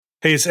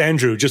Hey, it's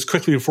Andrew. Just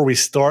quickly before we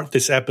start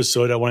this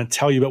episode, I want to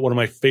tell you about one of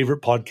my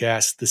favorite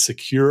podcasts, the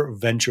Secure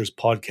Ventures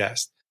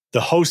podcast.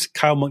 The host,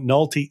 Kyle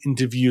McNulty,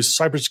 interviews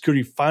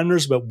cybersecurity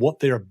founders about what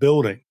they are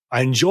building.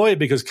 I enjoy it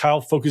because Kyle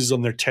focuses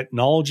on their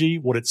technology,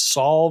 what it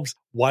solves,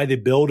 why they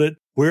build it,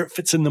 where it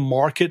fits in the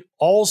market.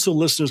 Also,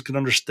 listeners can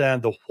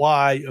understand the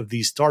why of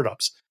these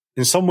startups.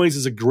 In some ways,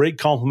 it's a great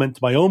complement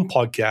to my own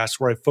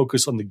podcast where I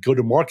focus on the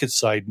go-to-market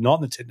side, not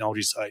on the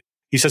technology side.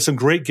 He's had some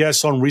great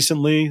guests on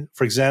recently.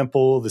 For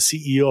example, the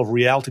CEO of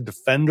Reality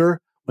Defender,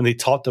 when they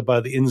talked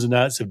about the ins and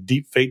outs of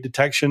deep fake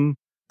detection.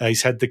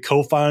 He's had the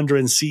co-founder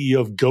and CEO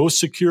of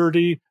Ghost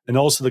Security, and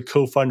also the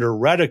co-founder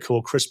of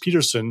Radical, Chris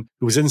Peterson,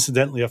 who was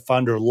incidentally a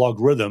founder of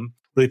Logarithm,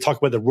 where they talk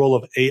about the role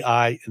of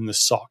AI in the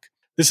SOC.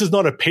 This is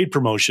not a paid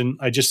promotion.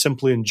 I just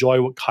simply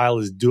enjoy what Kyle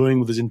is doing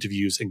with his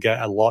interviews and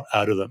get a lot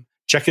out of them.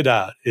 Check it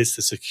out. It's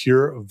the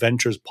Secure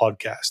Ventures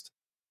podcast.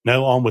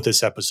 Now on with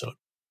this episode.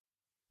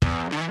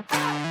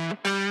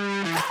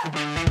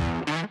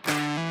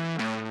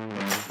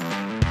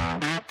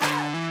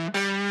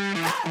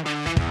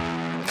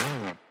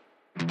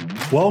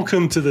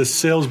 Welcome to the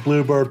Sales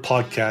Bluebird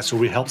podcast,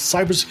 where we help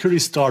cybersecurity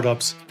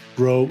startups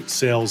grow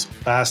sales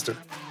faster.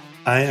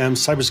 I am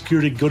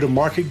cybersecurity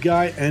go-to-market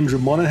guy, Andrew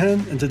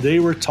Monahan, and today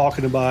we're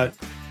talking about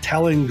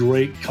telling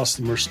great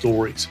customer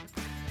stories.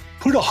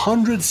 Put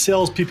 100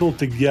 salespeople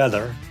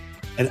together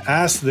and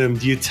ask them,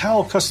 do you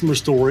tell customer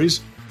stories?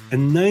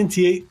 And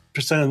 98%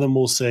 of them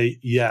will say,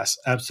 yes,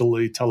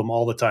 absolutely, tell them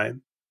all the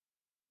time.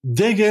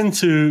 Dig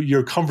into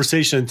your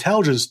conversation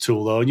intelligence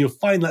tool, though, and you'll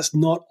find that's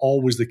not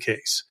always the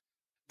case.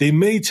 They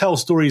may tell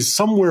stories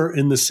somewhere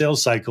in the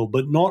sales cycle,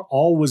 but not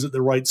always at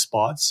the right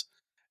spots.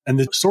 And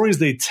the stories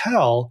they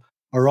tell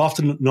are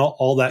often not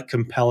all that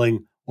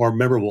compelling or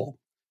memorable.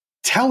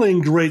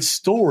 Telling great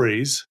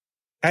stories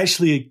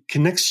actually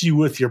connects you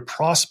with your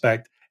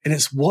prospect, and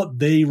it's what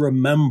they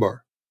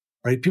remember,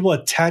 right? People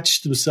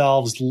attach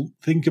themselves,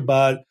 think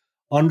about,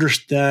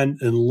 understand,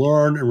 and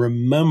learn and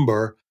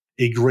remember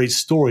a great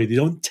story. They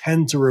don't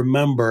tend to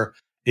remember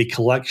a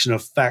collection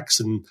of facts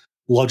and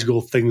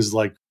logical things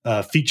like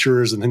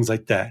features and things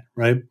like that,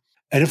 right?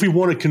 And if we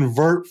want to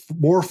convert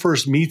more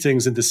first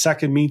meetings into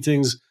second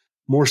meetings,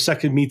 more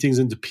second meetings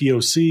into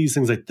POCs,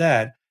 things like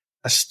that,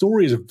 a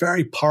story is a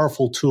very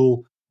powerful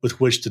tool with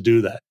which to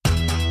do that.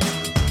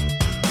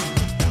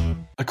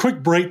 A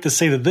quick break to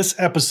say that this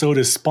episode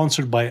is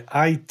sponsored by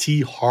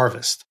IT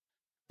Harvest.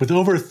 With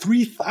over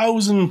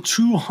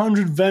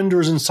 3,200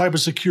 vendors in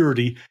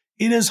cybersecurity,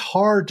 it is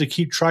hard to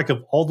keep track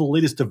of all the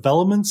latest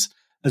developments,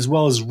 as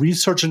well as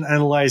research and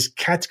analyze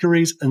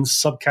categories and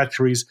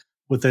subcategories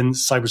within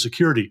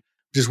cybersecurity,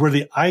 which is where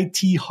the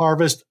IT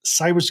Harvest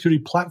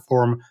cybersecurity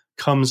platform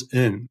comes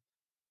in.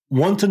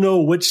 Want to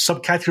know which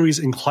subcategories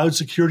in cloud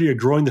security are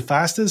growing the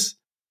fastest?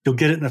 You'll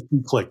get it in a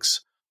few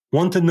clicks.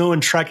 Want to know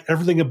and track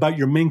everything about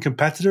your main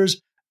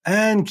competitors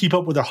and keep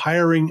up with their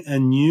hiring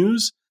and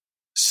news?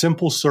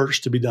 Simple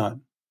search to be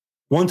done.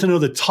 Want to know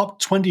the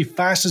top 20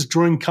 fastest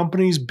growing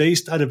companies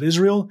based out of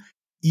Israel?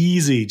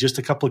 Easy, just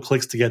a couple of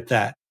clicks to get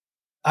that.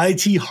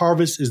 IT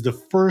Harvest is the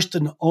first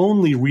and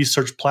only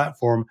research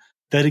platform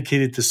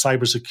dedicated to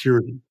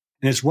cybersecurity.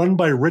 And it's run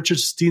by Richard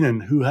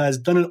Steenan, who has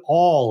done it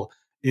all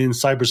in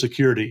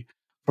cybersecurity.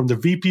 From the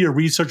VP of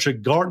research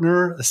at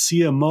Gartner, a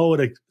CMO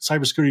at a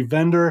cybersecurity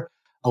vendor,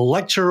 a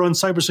lecturer on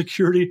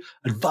cybersecurity,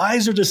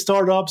 advisor to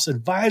startups,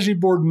 advisory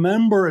board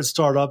member at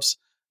startups,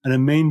 and a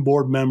main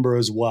board member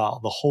as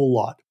well, the whole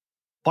lot.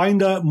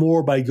 Find out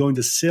more by going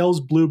to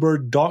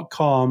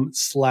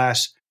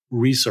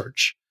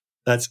salesbluebird.com/research.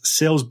 That's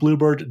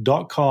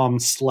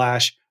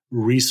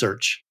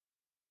salesbluebird.com/research.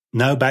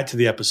 Now back to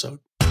the episode.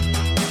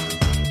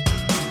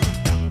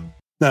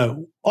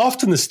 Now,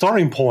 often the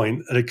starting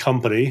point at a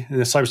company, in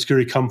a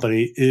cybersecurity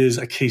company, is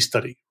a case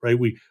study, right?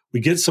 We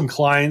get some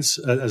clients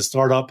at a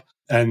startup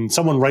and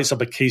someone writes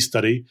up a case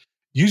study.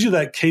 Usually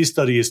that case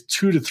study is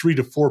 2 to 3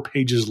 to 4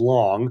 pages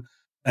long.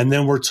 And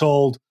then we're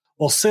told,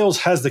 well, sales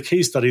has the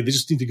case study. They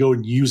just need to go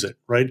and use it,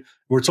 right?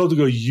 We're told to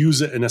go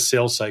use it in a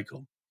sales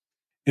cycle.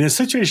 In a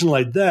situation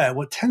like that,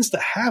 what tends to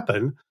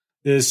happen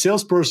is a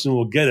salesperson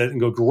will get it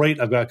and go, great,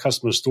 I've got a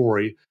customer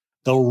story.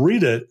 They'll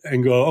read it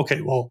and go,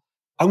 okay, well,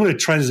 I'm going to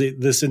translate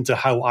this into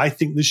how I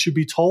think this should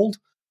be told.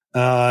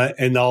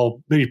 And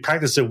I'll maybe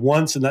practice it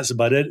once and that's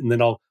about it. And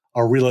then I'll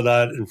reel it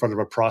out in front of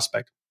a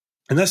prospect.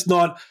 And that's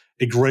not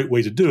a great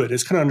way to do it.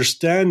 It's kind of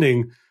it's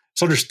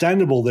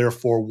understandable,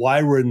 therefore,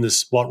 why we're in this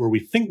spot where we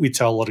think we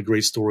tell a lot of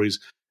great stories.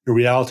 In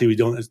reality, we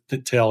don't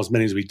tell as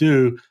many as we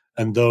do.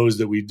 And those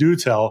that we do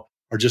tell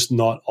are just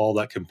not all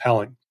that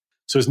compelling.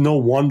 So it's no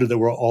wonder that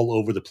we're all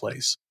over the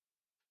place.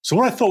 So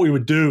what I thought we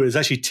would do is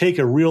actually take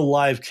a real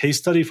live case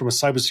study from a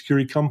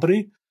cybersecurity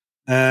company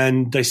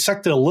and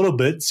dissect it a little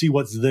bit, see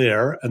what's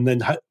there, and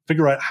then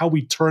figure out how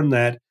we turn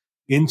that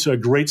into a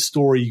great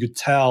story you could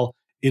tell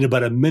in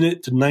about 1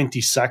 minute to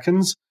 90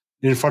 seconds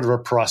in front of a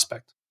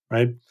prospect,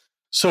 right?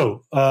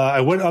 So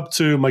I went up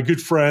to my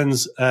good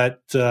friends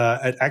at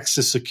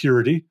Axis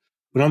Security,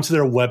 went onto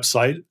their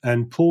website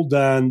and pulled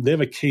down. They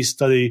have a case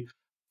study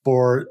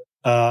for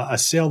a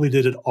sale they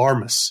did at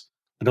Armis.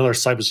 another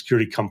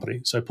cybersecurity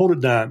company. So I pulled it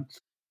down,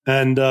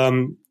 and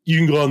you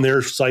can go on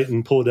their site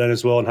and pull it down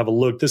as well and have a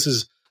look. This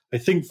is, I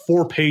think,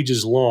 4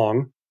 pages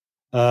long.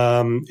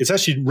 It's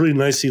actually really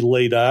nicely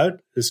laid out.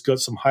 It's got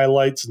some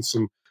highlights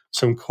and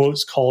some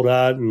quotes called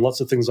out and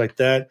lots of things like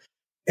that.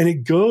 And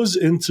it goes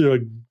into a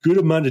good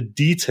amount of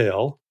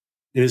detail,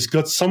 and it's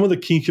got some of the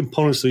key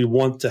components that we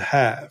want to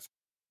have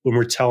when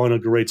we're telling a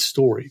great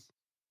story.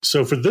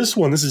 So for this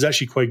one, this is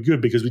actually quite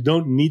good because we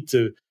don't need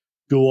to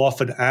go off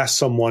and ask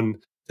someone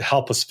to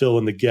help us fill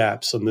in the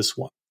gaps on this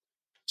one.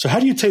 So how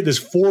do you take this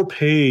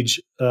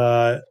 4-page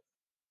the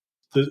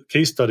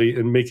case study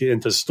and make it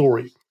into a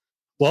story?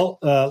 Well,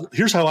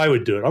 here's how I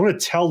would do it. I'm going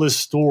to tell this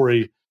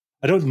story.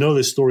 I don't know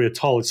this story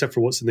at all except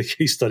for what's in the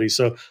case study.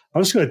 So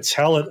I'm just going to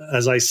tell it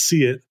as I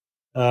see it.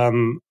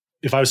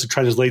 If I was to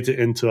translate it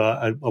into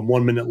a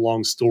 1-minute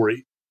long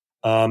story.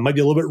 Might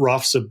be a little bit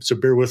rough, so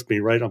bear with me,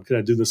 right? I'm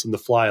going to do this on the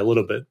fly a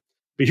little bit.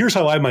 But here's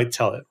how I might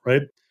tell it,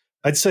 right?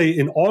 I'd say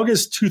in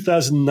August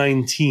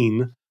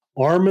 2019,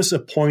 Armis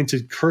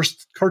appointed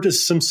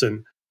Curtis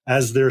Simpson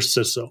as their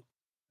CISO.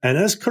 And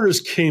as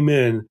Curtis came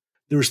in,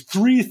 there was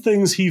 3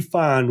 things he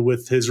found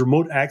with his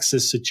remote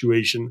access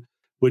situation,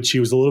 which he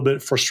was a little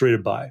bit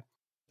frustrated by.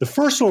 The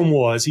first one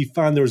was he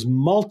found there was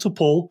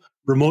multiple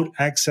remote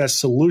access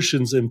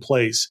solutions in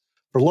place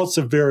for lots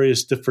of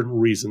various different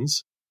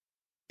reasons.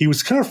 He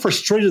was kind of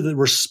frustrated that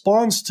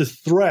response to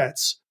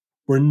threats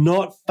were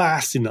not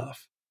fast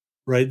enough,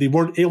 right? They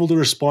weren't able to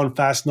respond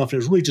fast enough. It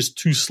was really just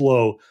too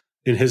slow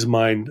in his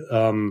mind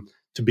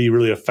to be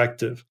really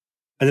effective.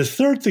 And the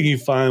third thing he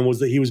found was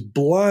that he was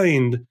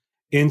blind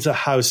into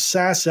how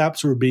SaaS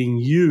apps were being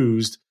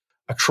used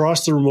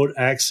across the remote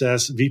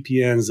access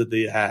VPNs that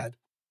they had.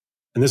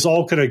 And this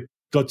all kind of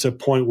got to a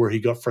point where he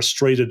got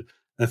frustrated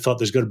and thought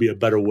there's got to be a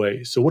better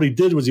way. So what he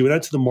did was he went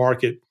out to the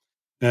market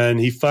and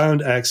he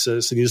found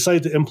Access, and he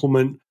decided to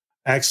implement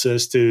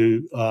Access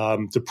to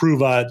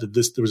prove out that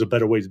there was a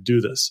better way to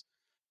do this.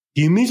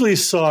 He immediately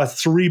saw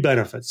 3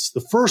 benefits. The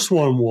first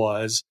one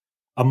was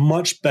a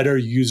much better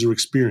user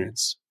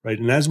experience, right?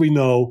 And as we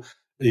know,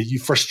 you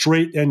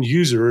frustrate end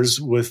users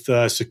with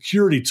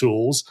security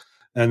tools,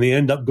 and they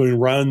end up going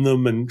around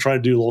them and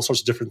trying to do all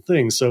sorts of different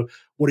things. So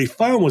what he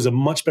found was a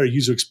much better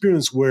user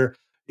experience where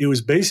it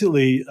was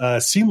basically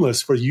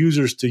seamless for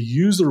users to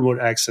use the remote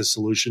access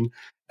solution,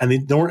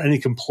 and there weren't any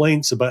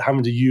complaints about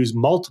having to use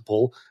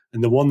multiple.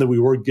 And the one that we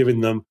were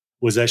giving them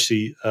was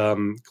actually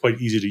quite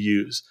easy to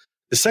use.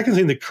 The second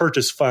thing that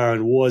Curtis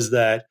found was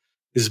that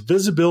his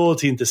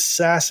visibility into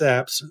SaaS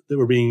apps that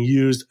were being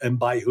used and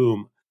by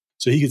whom.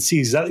 So he could see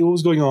exactly what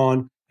was going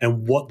on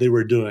and what they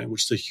were doing,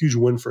 which is a huge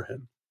win for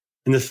him.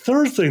 And the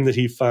third thing that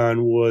he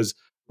found was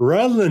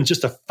rather than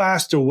just a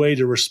faster way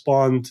to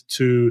respond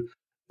to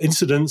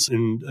incidents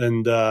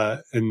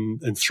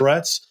and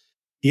threats,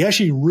 he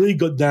actually really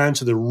got down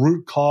to the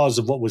root cause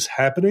of what was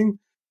happening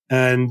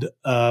and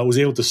was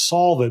able to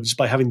solve it just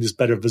by having this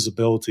better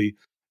visibility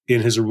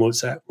in his remote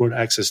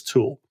access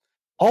tool.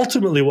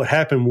 Ultimately, what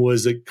happened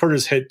was that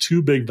Curtis had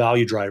 2 big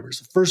value drivers.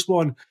 The first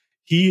one,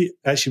 he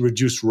actually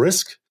reduced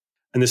risk.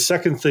 And the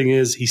second thing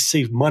is he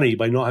saved money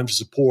by not having to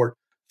support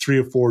 3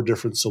 or 4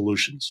 different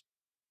solutions.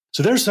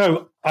 So there's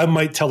how I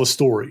might tell a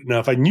story. Now,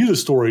 if I knew the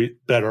story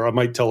better, I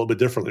might tell it a bit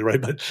differently,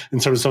 right? But in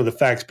terms of some of the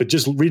facts, but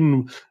just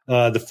reading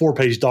the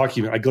 4-page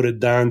document, I got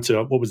it down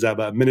to, what was that,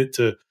 about a minute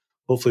to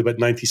hopefully about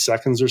 90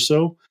 seconds or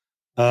so.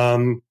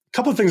 A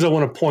couple of things I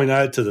want to point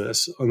out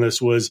on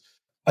this was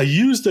I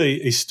used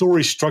a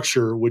story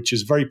structure, which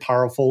is very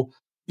powerful.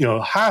 You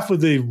know, half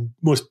of the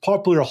most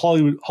popular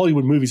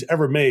Hollywood movies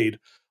ever made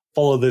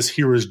follow this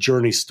hero's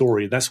journey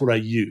story. That's what I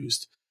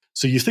used.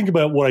 So you think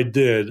about what I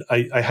did.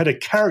 I had a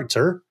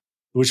character,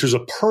 which was a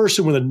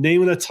person with a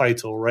name and a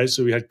title, right?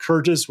 So we had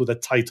Curtis with a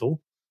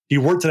title. He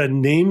worked at a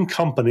name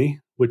company,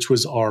 which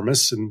was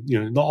Armis. And,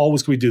 you know, not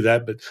always could we do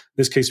that, but in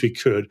this case we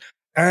could.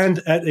 And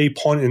at a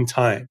point in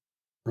time,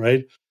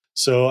 right?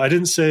 So I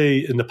didn't say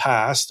in the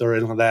past or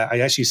anything like that. I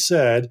actually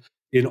said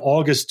in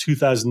August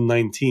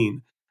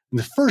 2019. And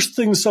the first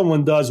thing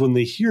someone does when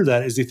they hear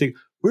that is they think,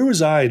 where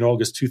was I in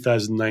August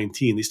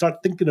 2019? They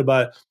start thinking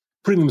about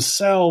putting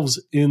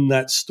themselves in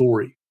that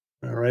story,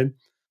 all right?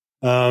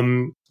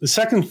 The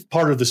second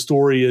part of the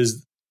story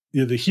is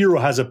the hero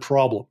has a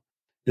problem.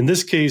 In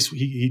this case,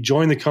 he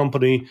joined the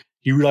company.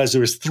 He realized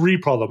there was 3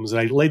 problems, and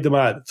I laid them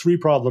out. 3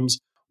 problems,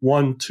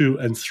 1, 2,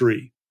 and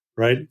 3,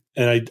 right?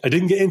 And I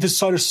didn't get into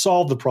try to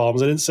solve the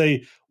problems. I didn't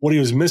say what he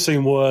was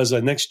missing was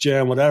a next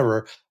gen,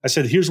 whatever. I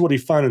said, here's what he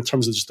found in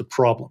terms of just the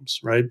problems,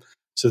 right?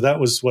 So that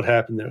was what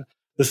happened there.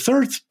 The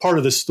third part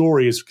of the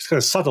story is kind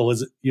of subtle,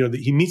 is, you know, that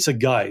he meets a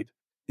guide.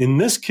 In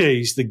this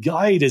case, the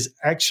guide is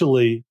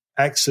actually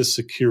Access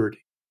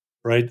Security,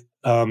 right?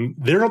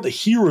 They're not the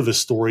hero of the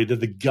story, they're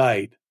the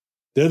guide.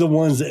 They're the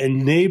ones that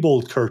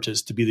enabled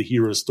Curtis to be the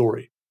hero of the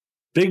story.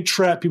 Big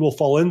trap people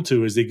fall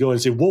into is they go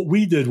and say, what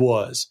we did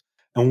was,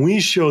 and we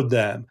showed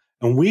them,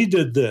 and we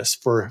did this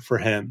for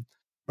him,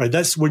 right?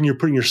 That's when you're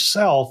putting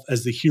yourself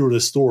as the hero of the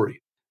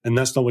story. And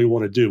that's not what we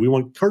want to do. We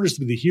want Curtis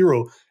to be the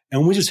hero,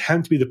 and we just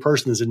happen to be the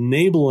person that's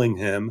enabling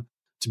him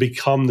to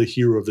become the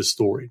hero of the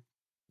story.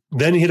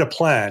 Then he had a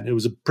plan. It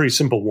was a pretty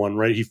simple one,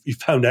 right? He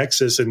found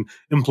Exodus and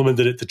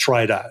implemented it to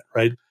try it out,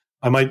 right?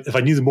 If I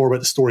knew more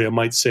about the story, I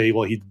might say,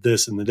 well, he did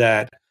this and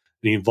that,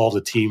 and he involved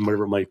a team,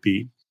 whatever it might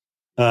be.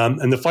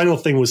 And the final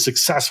thing was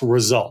successful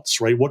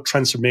results, right? What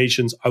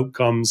transformations,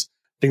 outcomes,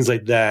 things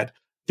like that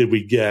did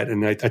we get?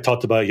 And I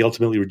talked about he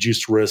ultimately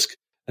reduced risk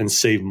and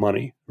saved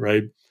money,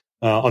 right?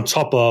 On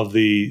top of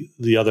the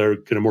other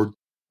kind of more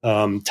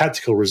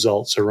tactical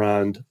results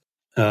around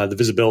the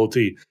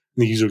visibility and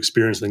the user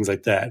experience, things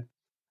like that.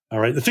 All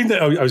right. The thing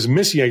that I was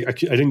missing, I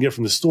didn't get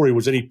from the story,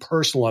 was any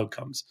personal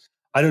outcomes.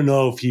 I don't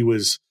know if he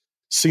was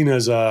seen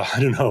as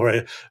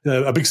right,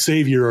 a big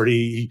savior, or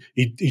he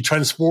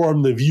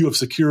transformed the view of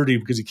security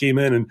because he came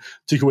in and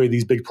took away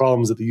these big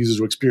problems that the users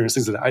were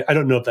experiencing. Things like that. I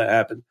don't know if that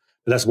happened,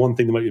 but that's one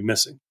thing that might be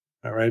missing.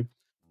 All right.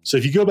 So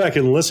if you go back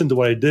and listen to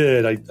what I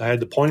did, I had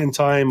the point in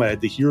time, I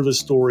had to hear the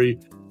story.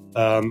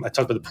 I talked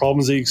about the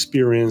problems he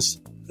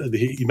experienced.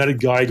 He met a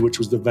guide, which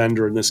was the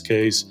vendor in this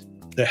case,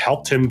 that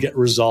helped him get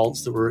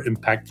results that were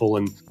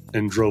impactful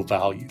and drove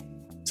value.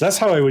 So that's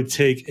how I would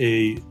take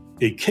a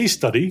case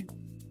study,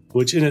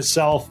 which in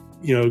itself,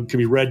 can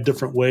be read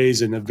different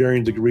ways and at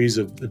varying degrees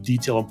of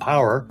detail and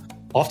power.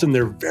 Often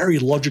they're very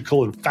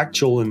logical and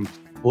factual and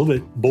a little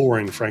bit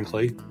boring,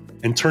 frankly,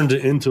 and turned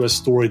it into a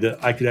story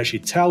that I could actually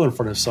tell in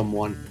front of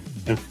someone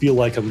and feel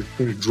like I'm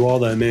going to draw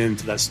them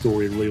into that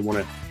story and really want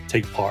to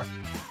take part.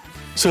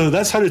 So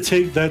that's how to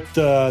take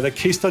that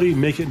case study,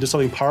 make it into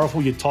something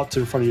powerful you talk to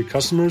in front of your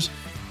customers.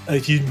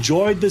 If you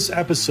enjoyed this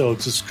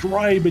episode,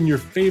 subscribe in your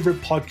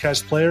favorite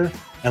podcast player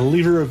and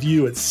leave a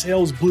review at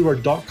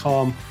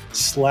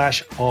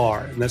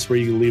salesbluebird.com/R. And that's where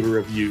you can leave a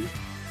review.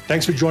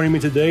 Thanks for joining me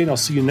today, and I'll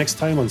see you next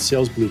time on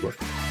Sales Bluebird.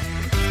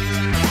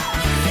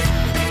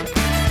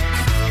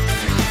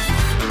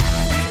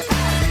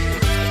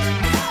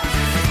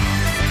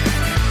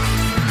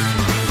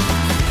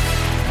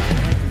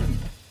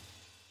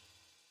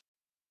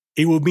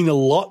 It would mean a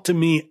lot to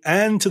me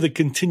and to the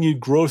continued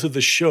growth of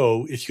the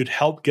show if you could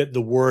help get the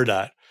word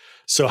out.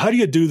 So how do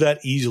you do that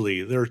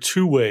easily? There are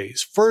two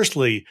ways.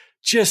 Firstly,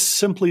 just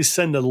simply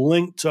send a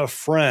link to a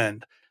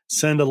friend.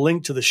 Send a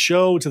link to the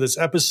show, to this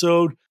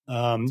episode.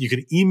 You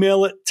can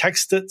email it,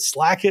 text it,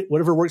 Slack it,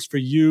 whatever works for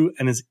you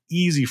and is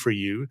easy for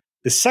you.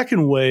 The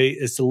second way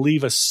is to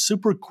leave a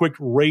super quick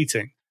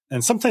rating.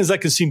 And sometimes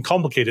that can seem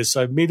complicated,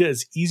 so I've made it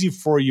as easy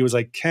for you as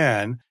I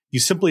can. You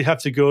simply have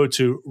to go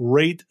to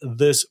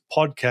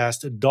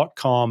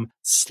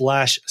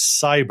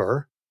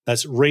ratethispodcast.com/cyber.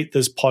 That's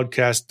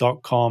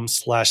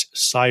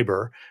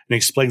ratethispodcast.com/cyber, and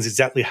explains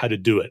exactly how to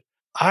do it.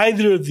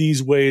 Either of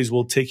these ways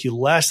will take you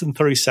less than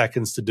 30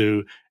 seconds to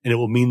do, and it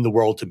will mean the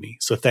world to me.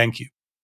 So thank you.